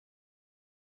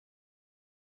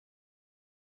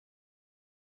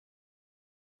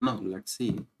Now let's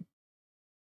see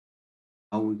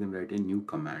how we can write a new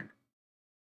command.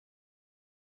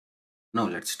 Now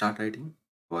let's start writing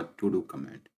our to do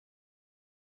command.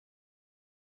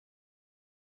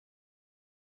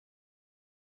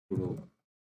 To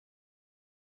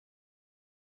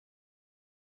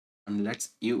and let's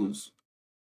use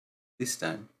this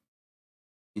time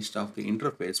instead of the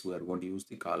interface we are going to use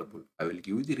the callable. I will give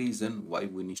you the reason why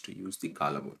we need to use the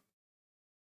callable.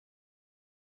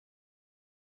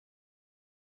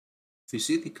 If you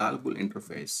see the callable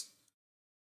interface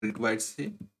requires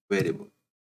a variable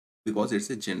because it's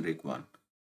a generic one.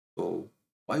 So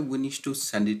why we need to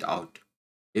send it out?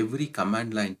 Every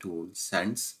command line tool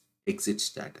sends exit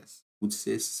status, which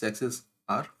says success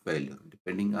or failure.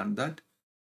 Depending on that,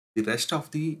 the rest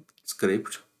of the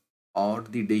script or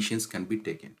the decisions can be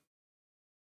taken.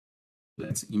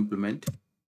 Let's implement,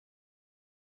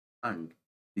 and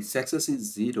the success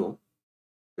is 0,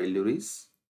 failure is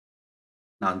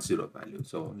non-zero value.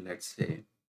 So let's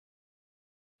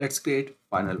create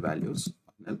final values.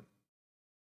 Final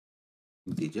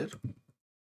integer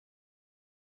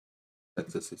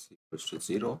success is equals to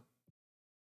 0,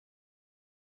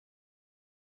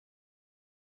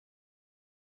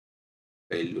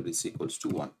 failure is equals to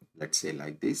 1. Let's say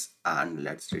like this, and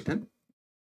let's return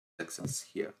success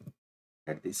here.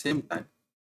 At the same time,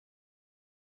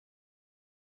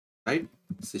 right,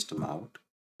 system out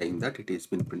saying that it has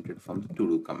been printed from the to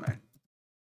do command.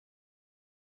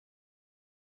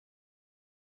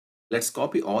 Let's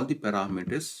copy all the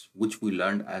parameters which we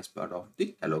learned as part of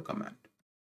the hello command.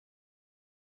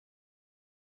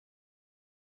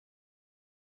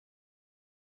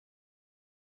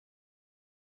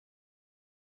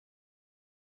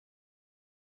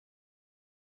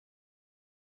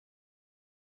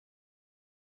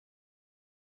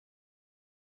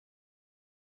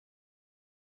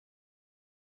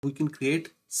 We can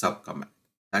create sub command.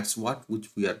 That's what which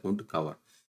we are going to cover.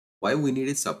 Why we need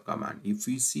a sub command? If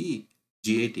we see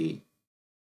gat,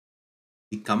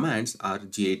 the commands are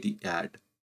gat add,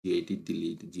 gat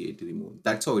delete, gat remove.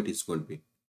 That's how it is going to be.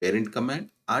 Parent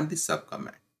command and the sub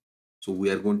command. So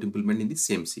we are going to implement in the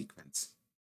same sequence.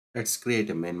 Let's create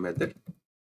a main method.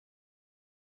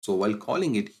 So while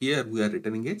calling it here, we are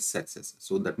returning a success.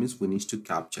 So that means we need to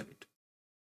capture it.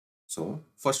 So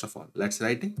first of all, let's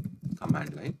write a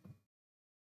command line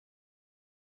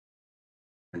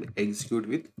and execute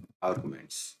with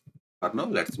arguments. For now,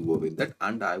 let's go with that.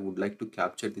 And I would like to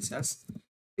capture this as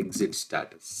exit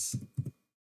status.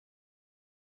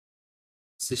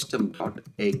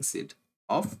 System.exit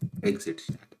of exit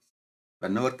status.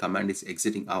 Whenever command is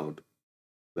exiting out,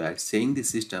 we are saying the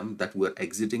system that we are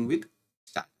exiting with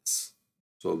status.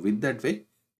 So with that way,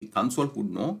 the console would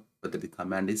know whether the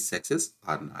command is success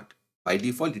or not. By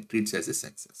default, it treats as a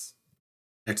success.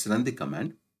 Let's run the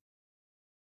command.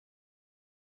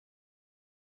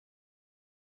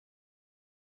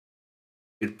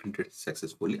 It printed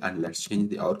successfully, and let's change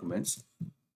the arguments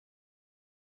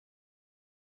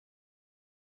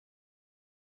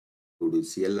to the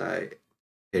CLI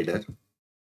header,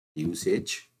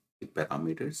 usage, the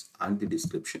parameters, and the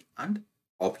description and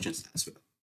options as well.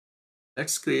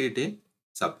 Let's create a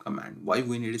subcommand. Why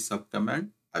we need a subcommand?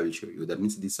 I will show you. That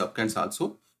means the subcommands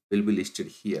also will be listed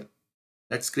here.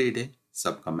 Let's create a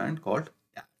subcommand called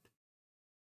add.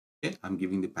 Okay, I'm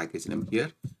giving the package name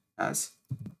here as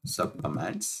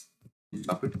subcommands.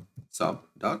 Stop it. Sub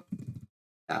dot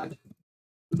add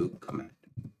to do command.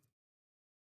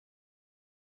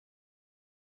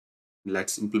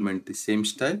 Let's implement the same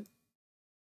style,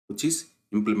 which is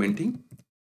implementing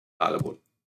callable.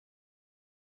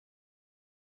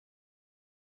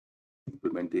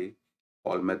 Implement the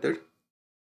call method.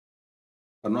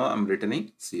 For now, I'm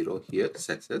returning 0 here,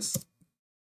 success.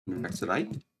 That's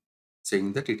right,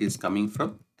 saying that it is coming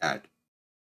from add.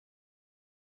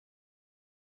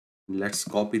 Let's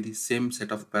copy the same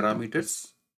set of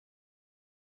parameters.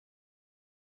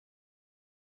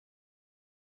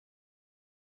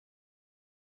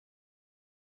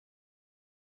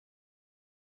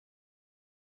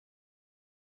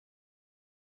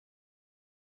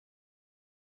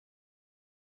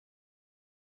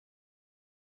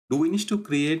 Do we need to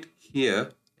create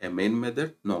here a main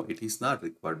method? No, it is not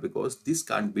required because this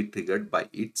can't be triggered by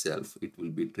itself. It will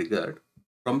be triggered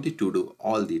from the to do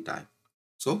all the time.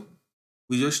 So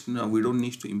we don't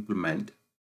need to implement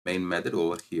main method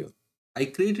over here. I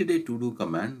created a to do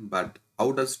command, but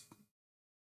how does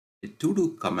a to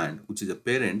do command, which is a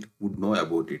parent, would know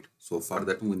about it? So for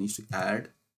that, we need to add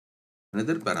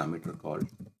another parameter called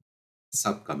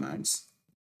subcommands.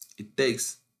 It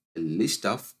takes a list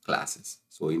of classes.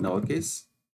 So in our case,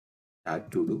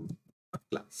 add to do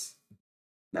class.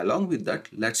 And along with that,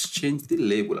 let's change the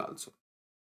label also.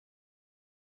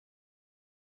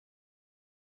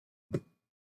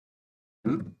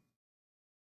 And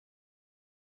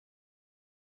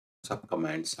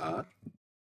subcommands are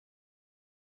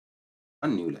a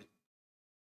new line.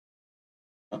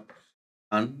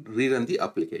 And rerun the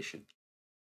application.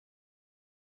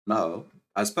 Now,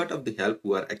 as part of the help,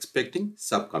 we are expecting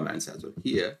subcommands as well.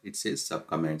 Here it says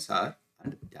subcommands are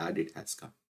and add it has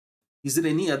come. Is there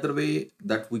any other way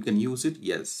that we can use it?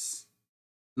 Yes.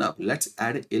 Now let's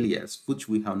add alias, which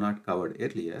we have not covered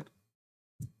earlier.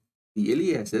 The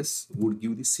aliases would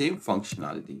give the same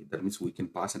functionality. That means we can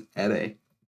pass an array.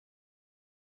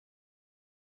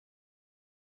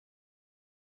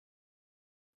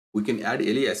 We can add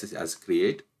aliases as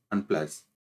create and plus.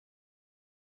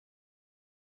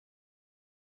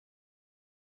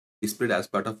 Displayed as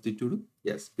part of the to-do?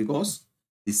 Yes, because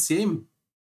the same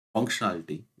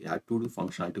functionality, to-do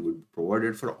functionality will be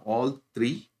provided for all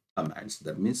three commands.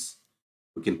 That means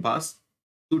we can pass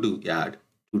to-do add,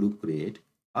 to-do create,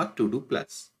 or to-do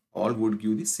plus. All would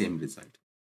give the same result.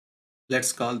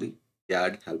 Let's call the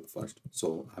add help first.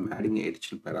 So I'm adding an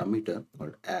additional parameter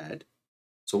called add.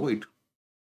 So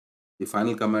the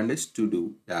final command is to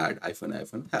do add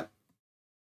 -help.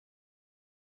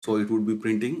 So it would be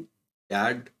printing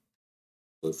add.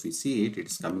 So if we see it,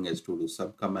 it's coming as to do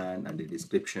subcommand and the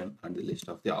description and the list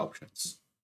of the options.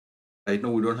 Right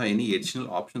now we don't have any additional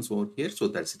options over here, so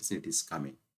that's it is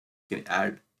coming. You can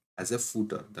add as a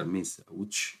footer. That means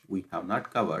which we have not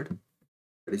covered.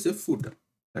 That is a footer.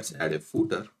 Let's add a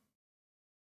footer.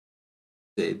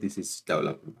 Say this is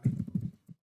developed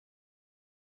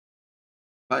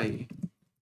by.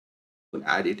 We'll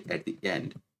add it at the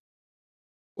end.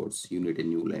 Of course, you need a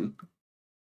new line.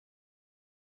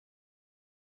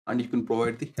 And you can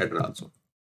provide the header also.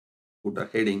 Put a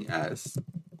heading as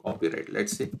copyright.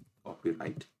 Let's say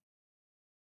copyright,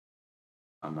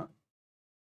 comma,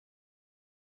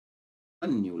 a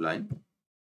new line.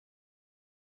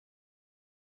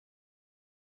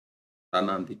 Run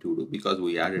on the to do because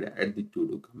we added at the to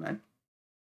do command.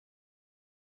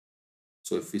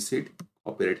 So if we said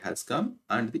copyright has come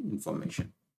and the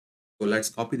information. So let's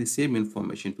copy the same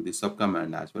information to the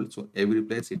subcommand as well. So every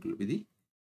place it will be the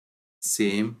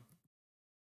same.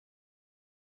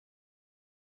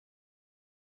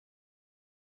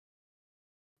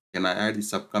 Can I add the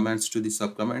subcommands to the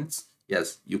subcommands?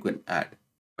 Yes, you can add.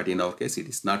 But in our case, it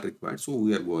is not required. So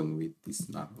we are going with this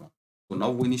normal. So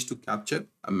now we need to capture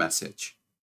a message.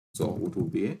 So it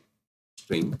will be a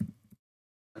string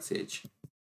message.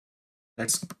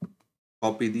 Let's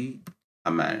copy the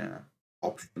command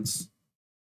options.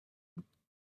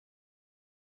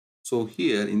 So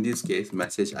here in this case,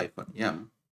 message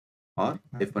 -m or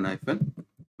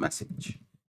 -message.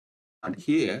 And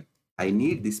here I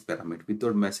need this parameter.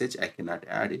 Without message, I cannot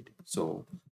add it. So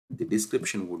the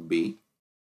description would be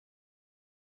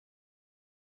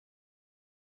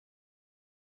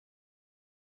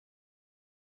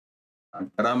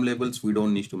and param labels, we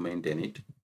don't need to maintain it.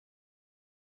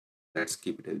 Let's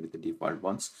keep it with the default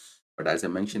ones. But as I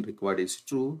mentioned, required is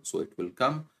true, so it will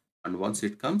come. And once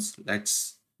it comes,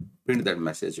 let's print that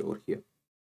message over here.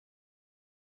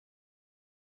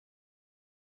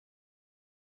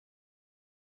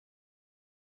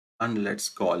 And let's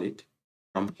call it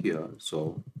from here.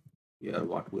 So here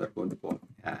what we are going to call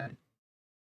add.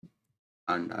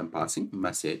 And I'm passing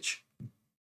message.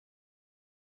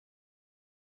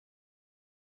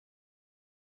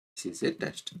 This is a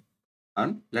test.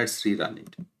 And let's rerun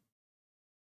it.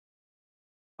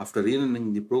 After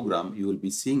rerunning the program, you will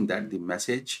be seeing that the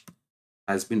message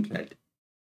has been read.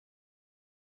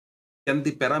 Can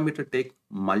the parameter take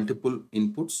multiple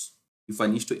inputs? If I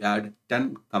need to add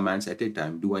 10 commands at a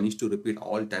time, do I need to repeat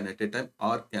all 10 at a time,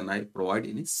 or can I provide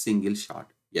in a single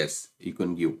shot? Yes, you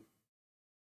can give.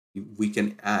 We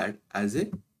can add as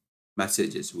a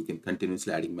messages. We can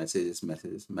continuously adding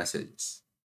messages.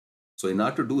 So in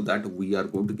order to do that, we are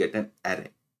going to get an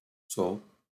array. So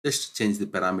just change the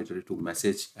parameter to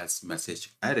message as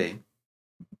message array.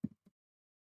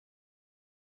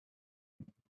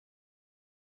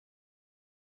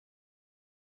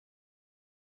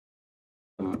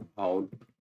 Out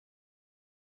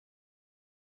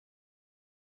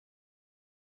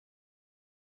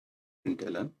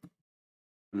println.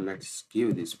 Let's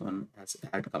give this one as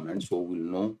add command, so we'll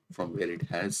know from where it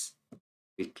has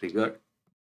been triggered.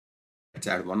 Let's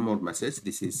add one more message.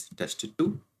 This is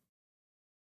test2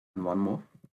 and one more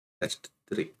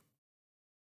test3.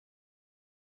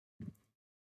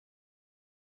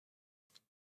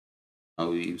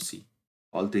 Now you see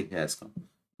all three has come.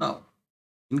 Now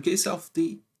in case of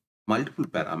the multiple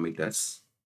parameters,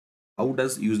 How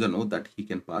does user know that he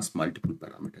can pass multiple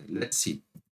parameters? Let's see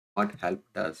what help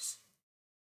does.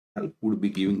 Help would be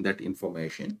giving that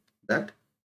information that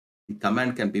the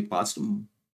command can be passed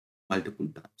multiple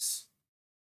times.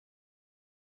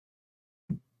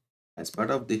 As part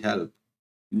of the help,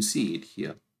 you see it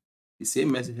here. The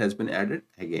same message has been added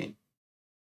again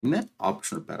in an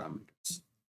optional parameters.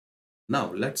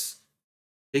 Now let's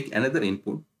take another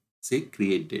input, say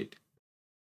create date,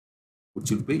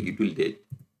 which will be util date.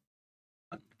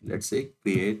 And let's say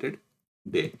created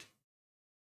date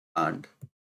and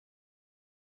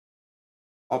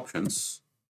options,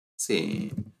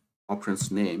 say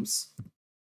options names.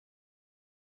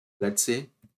 Let's say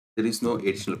there is no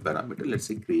additional parameter. Let's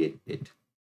say create date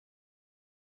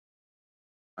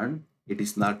and it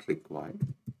is not required.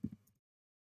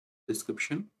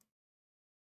 Description,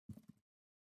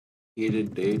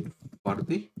 created date for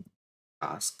the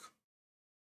task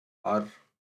or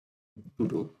to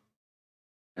do.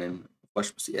 And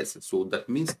first, yes, so that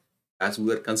means as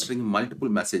we are considering multiple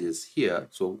messages here,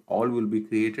 so all will be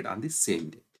created on the same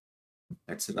date.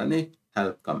 Let's run a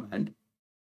help command.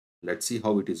 Let's see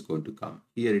how it is going to come.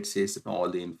 Here it says all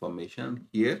the information.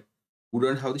 Here we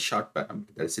don't have the short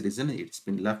parameter. That's the reason it's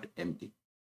been left empty.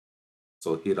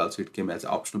 So here also it came as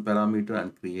optional parameter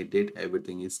and create date.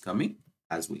 Everything is coming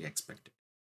as we expected.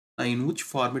 Now in which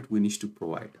format we need to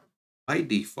provide? By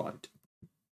default,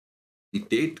 the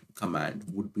date command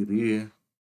would be read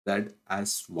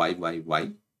as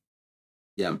YYY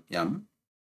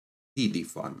TD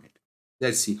format.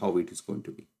 Let's see how it is going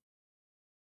to be.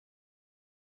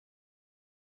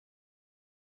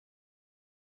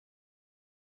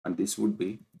 And this would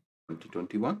be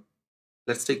 2021.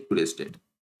 Let's take today's date,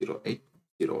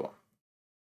 0801.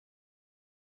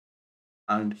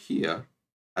 And here,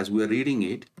 as we are reading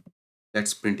it,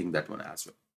 let's printing that one as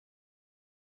well.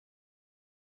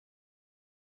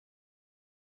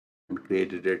 And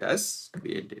created it as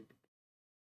created.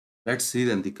 Let's see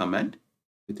then the command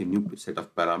with a new set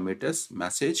of parameters,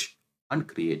 message, and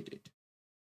create date.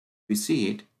 We see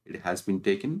it, it has been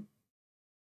taken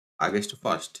August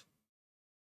 1st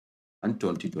and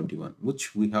 2021,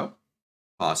 which we have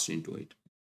passed into it.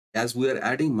 As we are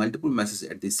adding multiple messages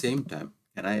at the same time,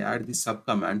 can I add the sub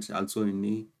commands also in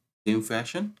the same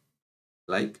fashion?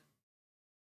 Like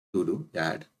to do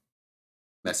add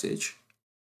message,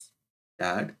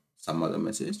 add some other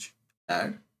message,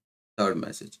 add third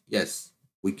message. Yes,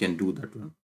 we can do that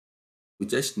one. We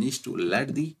just need to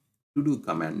let the to do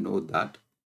command know that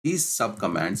these sub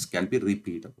commands can be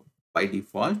repeatable. By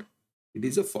default, it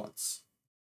is a false.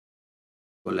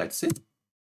 So let's say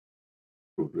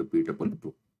true, repeatable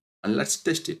true. And let's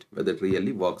test it whether it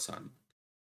really works or not.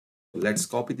 So let's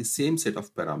copy the same set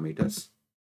of parameters.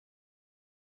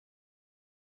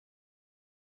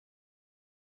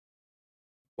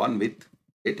 One with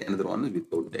date, another one is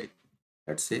without date.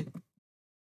 Let's say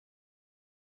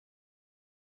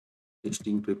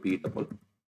distinct repeatable.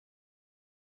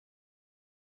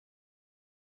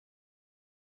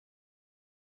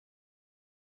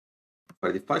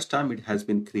 For the first time, it has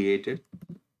been created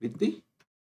with the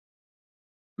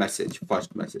message,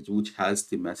 first message, which has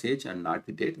the message and not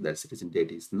the date. That's the reason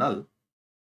date is null.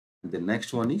 And the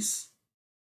next one is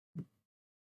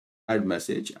add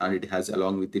message, and it has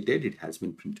along with the date, it has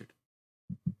been printed.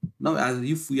 Now, as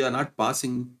if we are not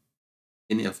passing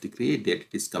any of the create date,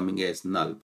 it is coming as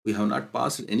null. We have not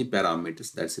passed any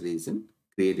parameters. That's the reason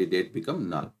created date become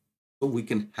null. So we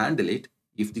can handle it.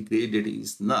 If the create date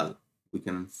is null, we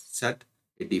can set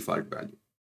a default value.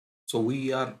 So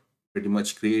we are pretty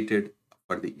much created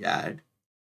for the add.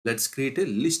 Let's create a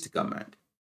list command.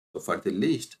 So for the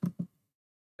list,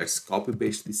 let's copy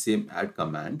paste the same add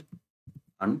command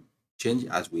and change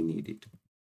as we need it.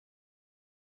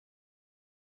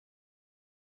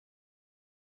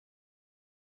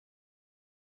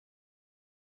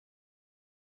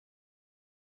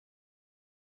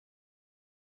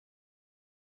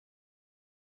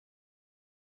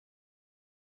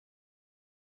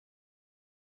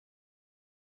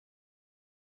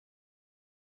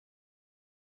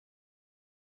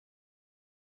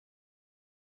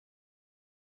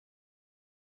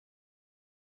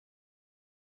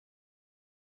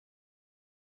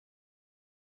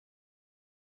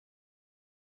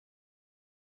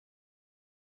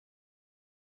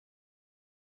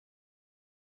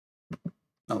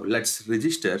 Now let's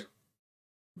register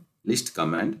list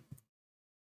command.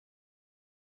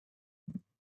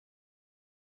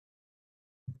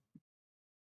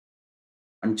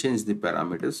 And change the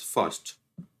parameters first.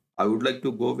 I would like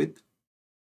to go with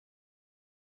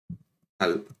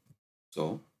help.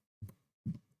 So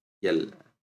L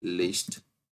list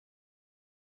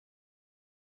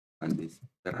and this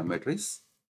parameter is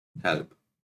help.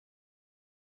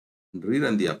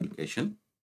 Rerun the application.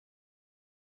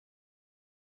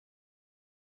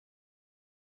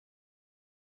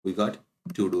 We got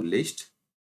to-do list,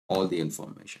 all the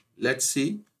information. Let's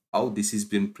see how this is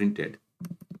been printed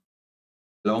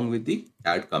along with the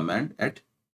add command at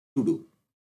to-do,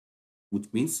 which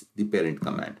means the parent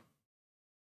command.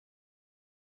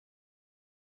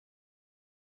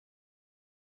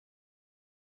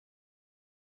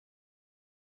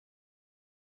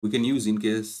 We can use in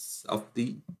case of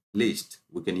the list,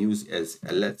 we can use as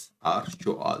ls or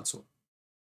show also.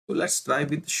 So let's try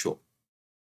with show.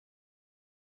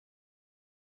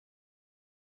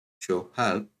 Show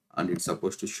help, and it's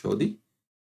supposed to show the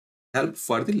help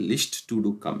for the list to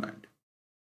do command.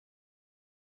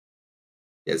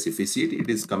 Yes, if you see it, it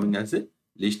is coming as a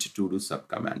list to do sub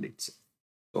command itself.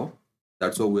 So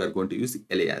that's how we are going to use the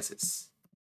aliases.